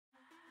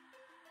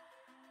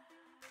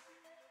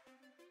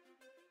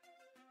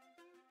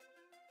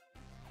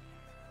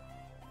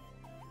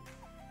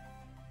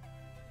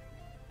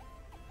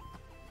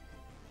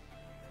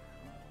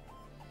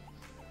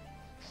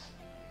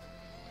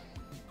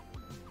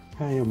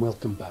Hi and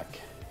welcome back.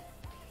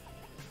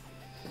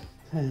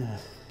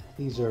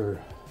 These are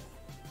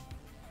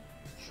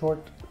short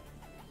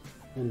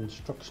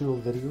instructional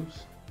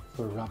videos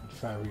for Rapid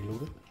Fire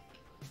Reloaded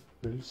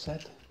rule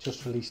set,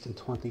 just released in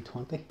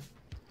 2020.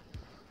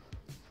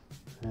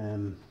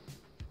 They're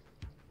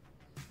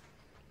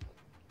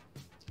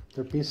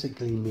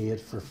basically made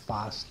for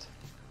fast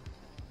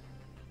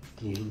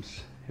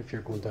games if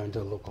you're going down to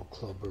a local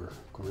club or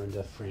going around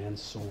to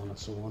friends, so on and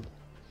so on.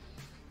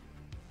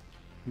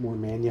 The more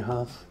men you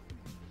have,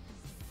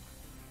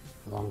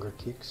 the longer it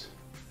takes,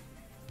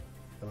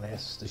 the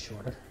less the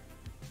shorter.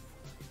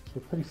 So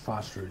pretty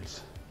fast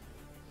rules.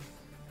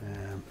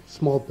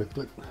 Small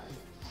booklet.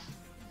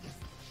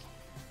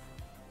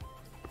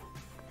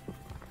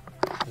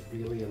 It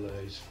really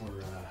allows for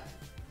you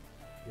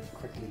to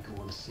quickly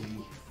go and see.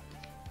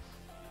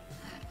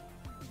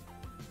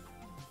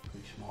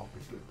 Pretty small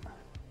booklet.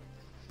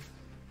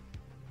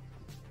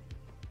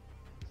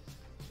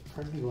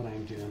 Currently what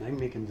I'm doing, I'm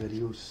making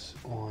videos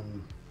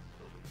on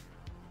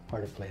how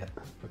to play it,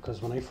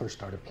 because when I first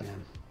started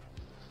playing,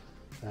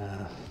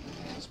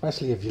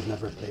 especially if you've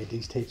never played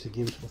these types of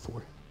games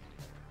before,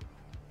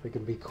 they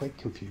can be quite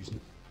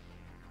confusing,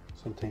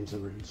 sometimes the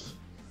rules.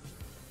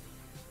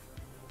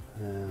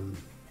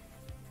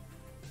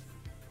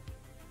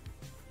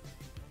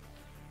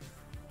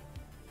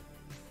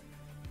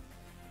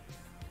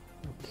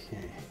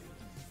 Okay,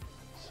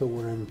 so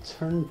we're in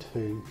turn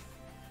 2.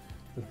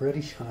 The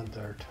British had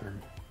their turn.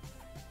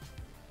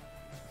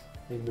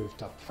 They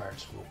moved up, fired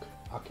smoke,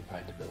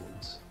 occupied the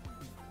buildings.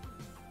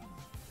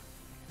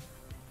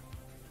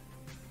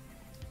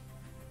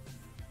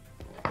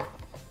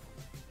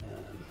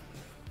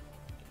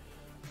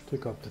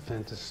 Took up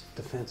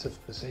defensive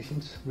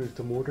positions, moved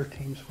the mortar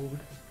teams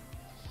forward,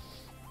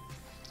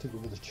 took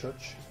over the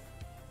church,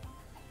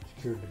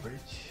 secured the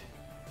bridge,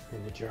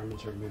 and the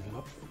Germans are moving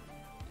up.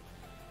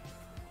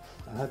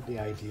 I had the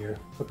idea,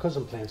 because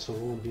I'm playing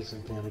solo, I'm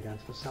basically playing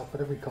against myself, but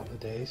every couple of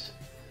days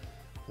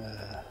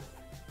I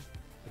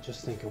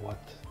just think of what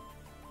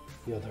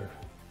the other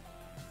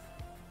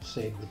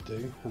side would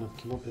do, and I've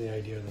come up with the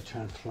idea of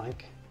trying to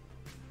flank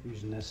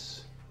using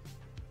this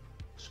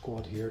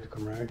squad here to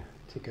come around,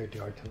 take out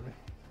the artillery.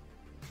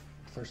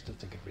 First I have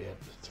to get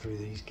through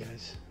these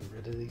guys, get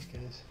rid of these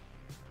guys.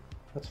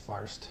 That's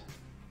first.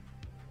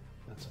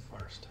 That's a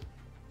first.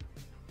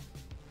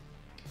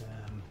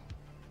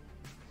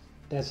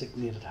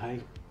 Designated high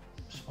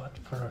spot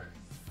for our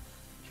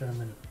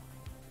German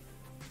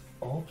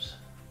OBS,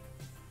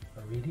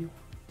 a radio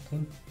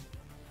team.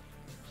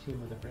 Same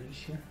with the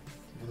British here,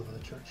 take over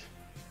the church.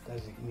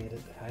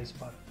 Designated high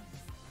spot.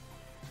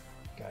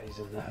 Guys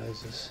in the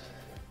houses.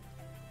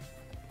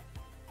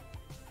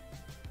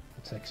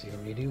 It's actually a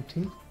radio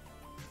team.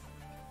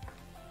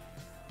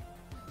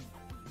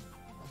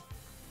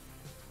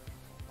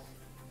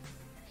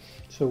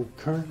 So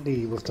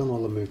currently we've done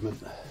all the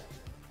movement.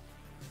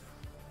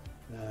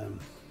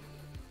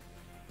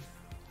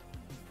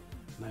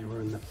 Now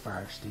we're in the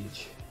fire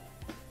stage.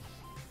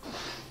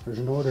 There's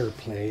an order to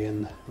play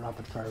in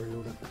Rapid Fire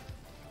Reloaded,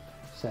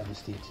 7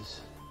 stages.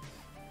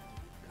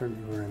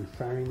 Currently we're in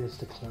firing is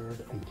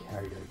declared and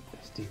carried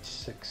out, stage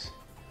 6.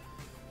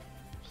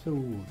 So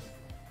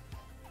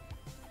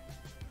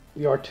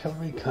the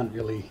artillery can't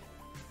really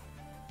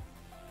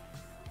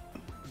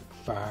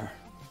fire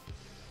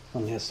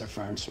unless they're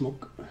firing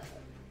smoke,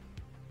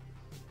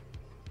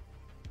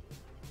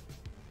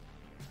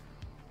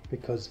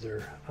 because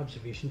their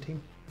observation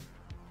team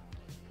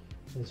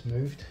is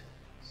moved,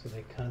 so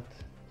they can't,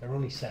 they're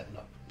only setting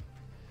up.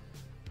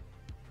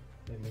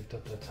 They moved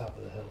up to the top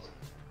of the hill.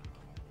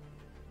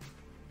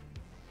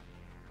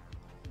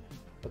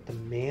 But the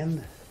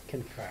men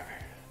can fire.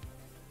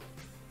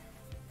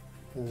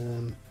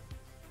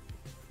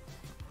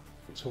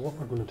 So what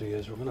we're going to do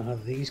is we're going to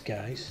have these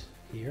guys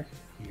here,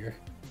 here,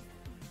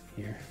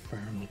 here,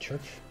 firing the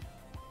church.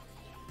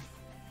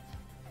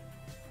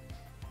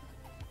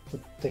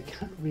 But they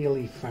can't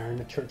really fire in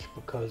the church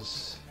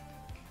because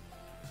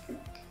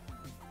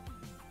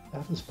they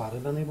haven't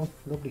spotted anyone.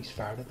 Nobody's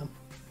fired at them.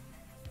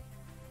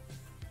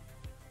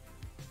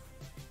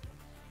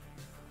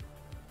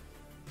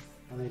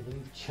 And I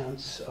believe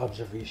chance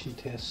observation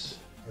tests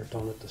are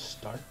done at the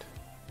start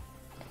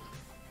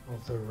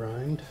of the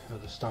round, or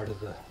the start of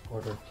the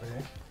order of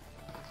play.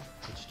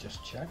 Let's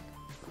just check.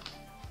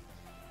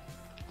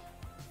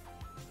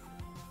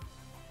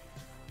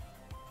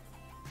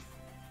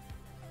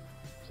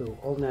 So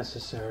all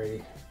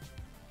necessary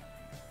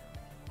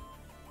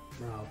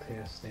morale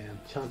tests, then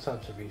chance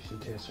observation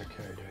tests are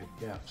carried out.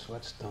 Yeah, so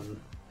that's done.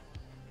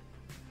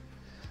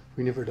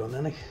 We never done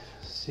any.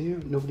 See,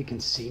 nobody can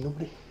see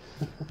nobody.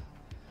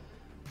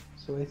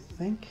 So I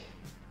think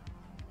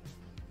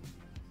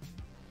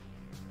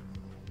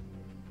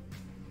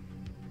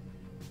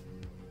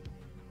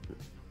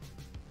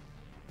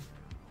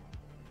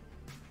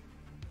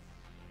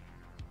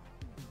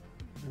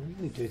I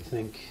really do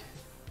think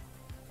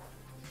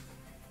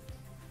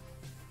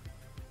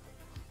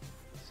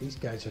these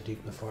guys are deep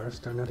in the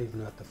forest. They're not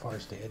even at the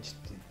forest edge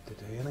to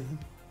do anything.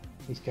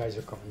 These guys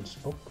are covered in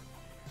smoke.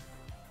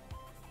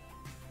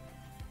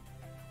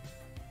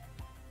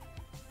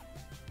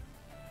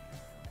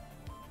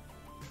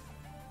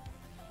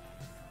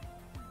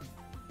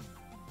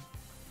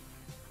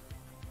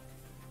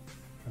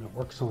 it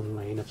works on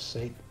line of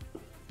sight.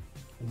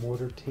 The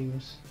mortar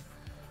teams,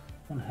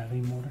 one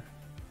heavy mortar,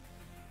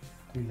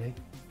 2 light.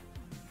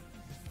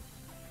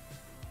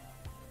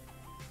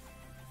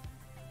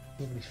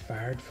 Nobody's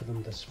fired for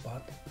them to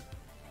spot.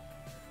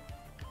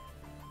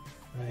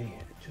 I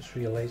just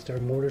realised our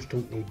mortars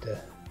don't need to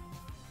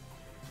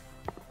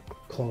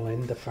call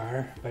in to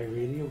fire by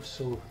radio,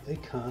 so they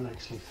can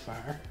actually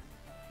fire.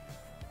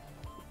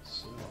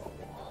 So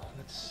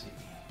let's see.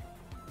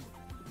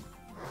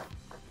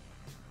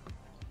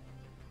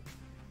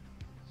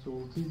 So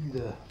we'll do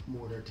the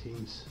mortar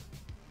teams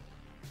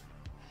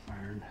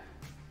firing.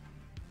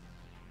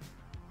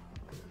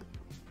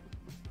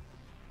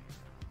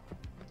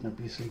 They're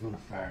basically going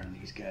to fire on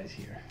these guys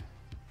here.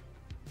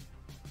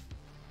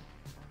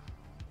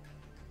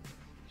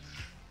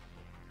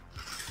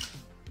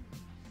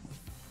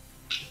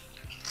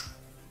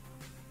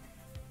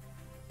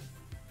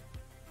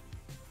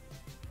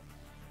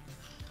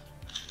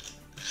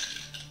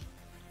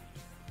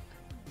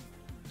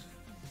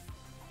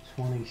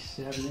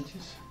 "27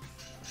 inches.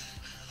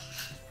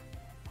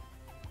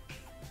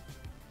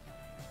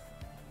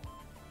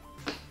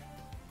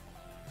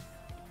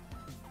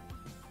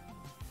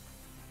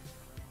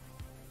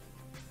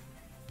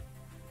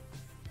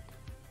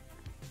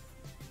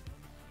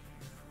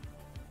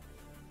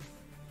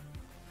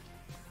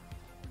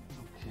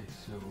 Okay,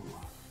 so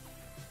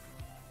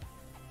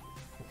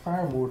the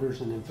fire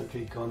mortars and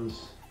infantry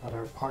guns that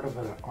are part of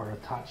it or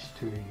attached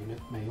to a unit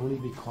may only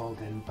be called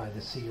in by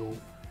the CO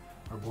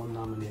or one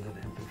nominated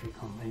infantry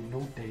company.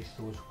 No dice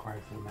those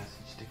required for the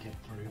message to get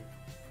through.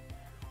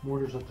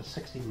 Mortars up to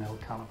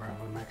 60mm caliber have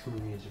a maximum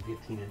range of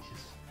 18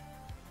 inches.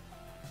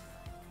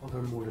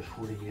 Other mortars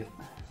 48.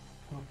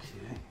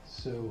 Okay,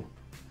 so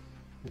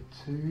the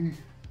 2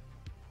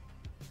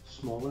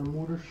 smaller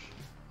mortars,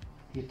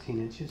 18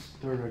 inches,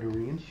 they're out of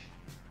range.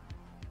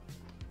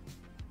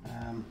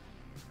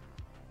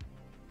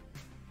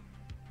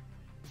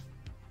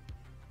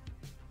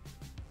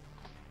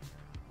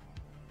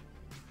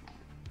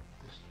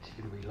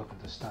 Taking a wee look at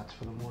the stats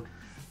for the mortars.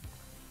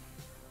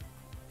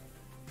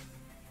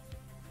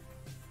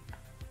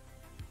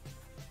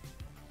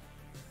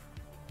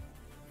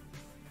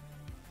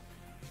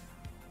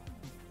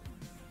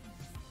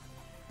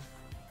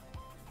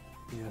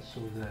 Yeah,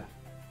 so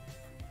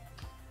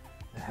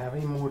the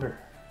heavy mortar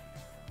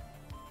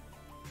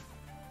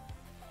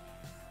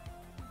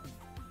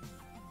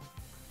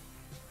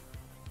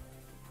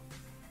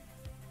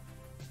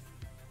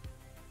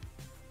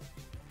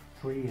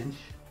 (3"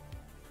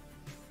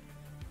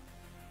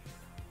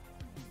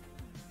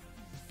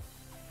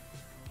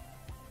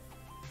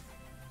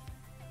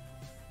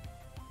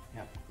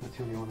 Yeah, that's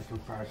the only one that can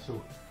fire,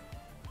 so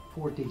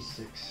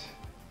 4d6.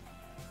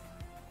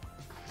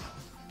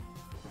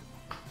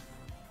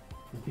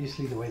 And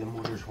basically the way the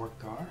mortars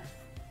work are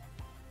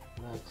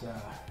that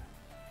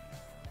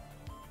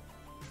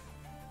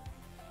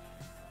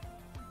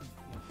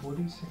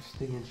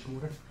 40-60 inch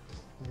mortar.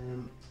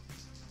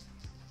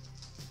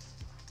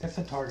 If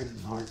the target is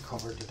in hard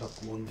cover,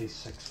 deduct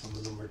 1d6 from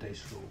the number of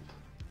dice rolled.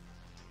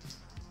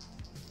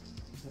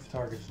 If the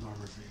target is in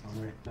armor vehicle,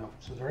 right now,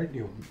 so they're out in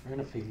the open, they're in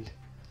a field.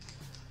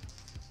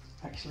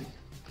 Actually,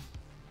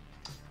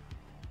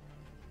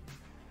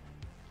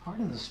 hard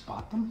to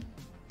spot them.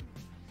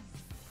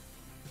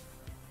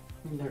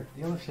 I mean, they're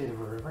the other side of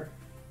a river,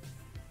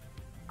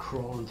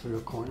 crawling through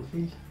a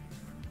cornfield.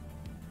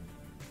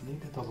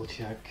 Need to double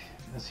check.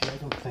 See, I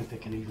don't think they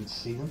can even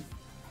see them.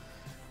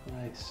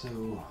 Right,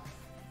 so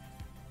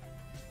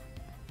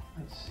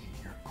let's see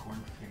here,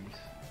 cornfield.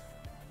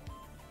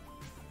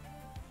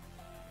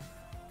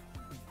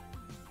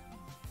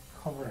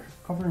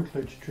 Cover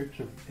includes troops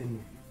in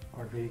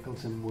or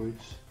vehicles in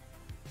woods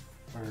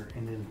or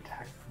in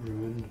intact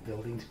ruined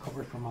buildings.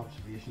 Cover from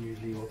observation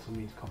usually also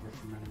means cover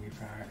from enemy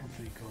fire.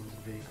 Infantry guns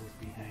and vehicles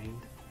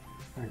behind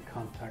are in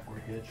contact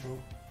with hedgerow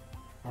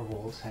or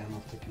walls high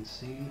enough to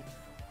conceal.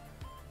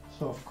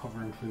 Soft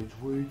cover includes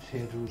woods,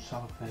 hedgerows,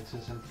 solid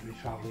fences, infantry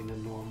travelling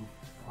in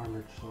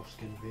non-armoured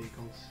soft-skinned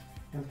vehicles,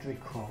 infantry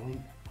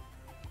crawling.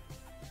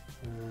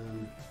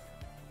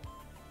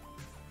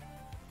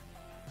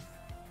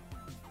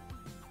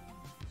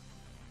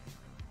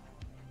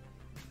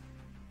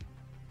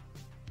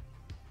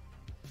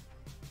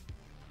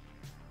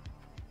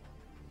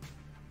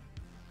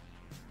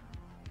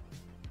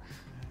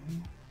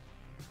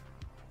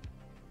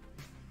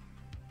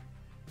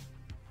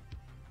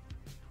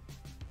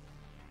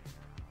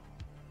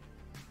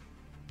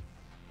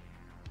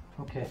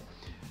 Okay.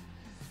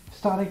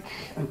 Static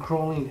and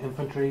crawling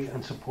infantry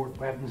and support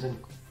weapons in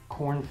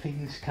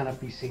cornfields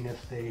cannot be seen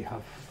if they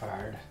have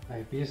fired.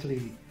 Now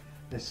basically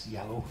this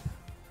yellow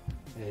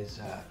is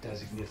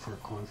designated for a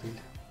cornfield.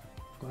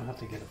 I'm going to have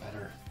to get a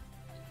better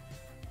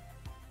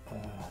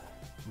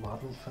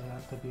model for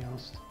that, to be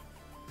honest.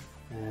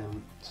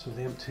 So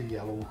them 2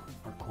 yellow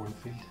are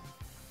cornfield.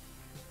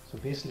 So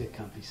basically it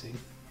can't be seen.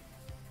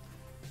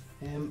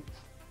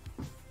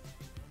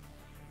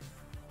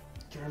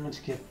 Germans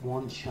get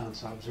 1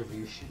 chance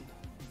observation,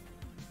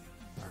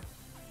 or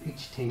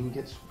each team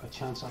gets a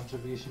chance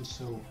observation,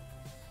 so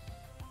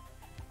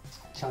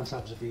chance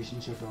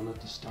observations are done at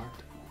the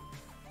start.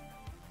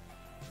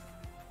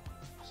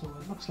 So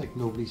it looks like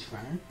nobody's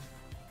firing.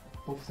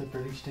 Both the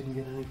British didn't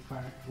get any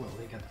fire. Well,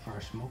 they got the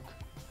fire smoke,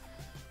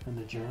 and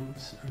the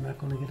Germans are not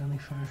going to get any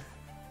fire.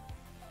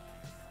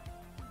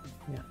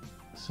 Yeah,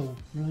 so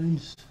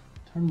rounds,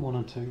 turn 1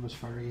 and 2 was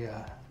very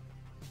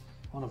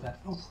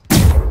uneventful.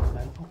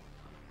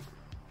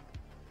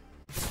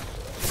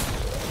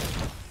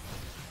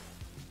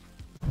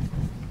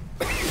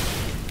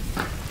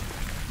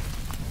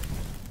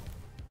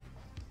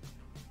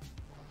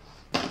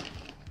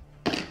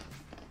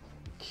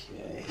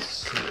 Okay,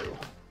 so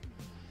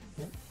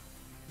yeah,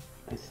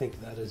 I think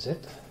that is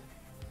it.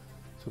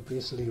 So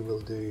basically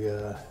we'll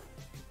do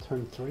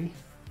turn 3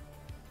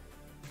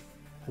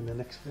 in the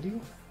next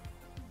video,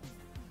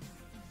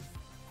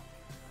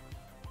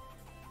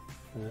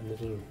 and then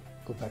it'll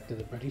go back to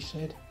the British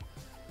side,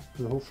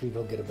 and hopefully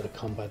we'll get a bit of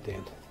combat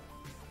then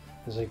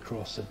as I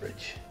cross the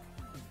bridge,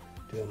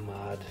 do a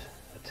mad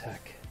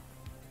attack.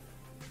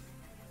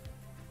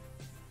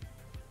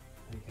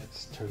 I think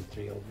that's turn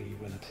 3 will be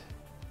when it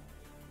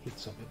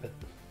heats up a bit.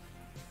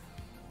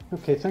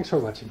 Okay, thanks for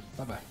watching.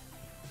 Bye bye.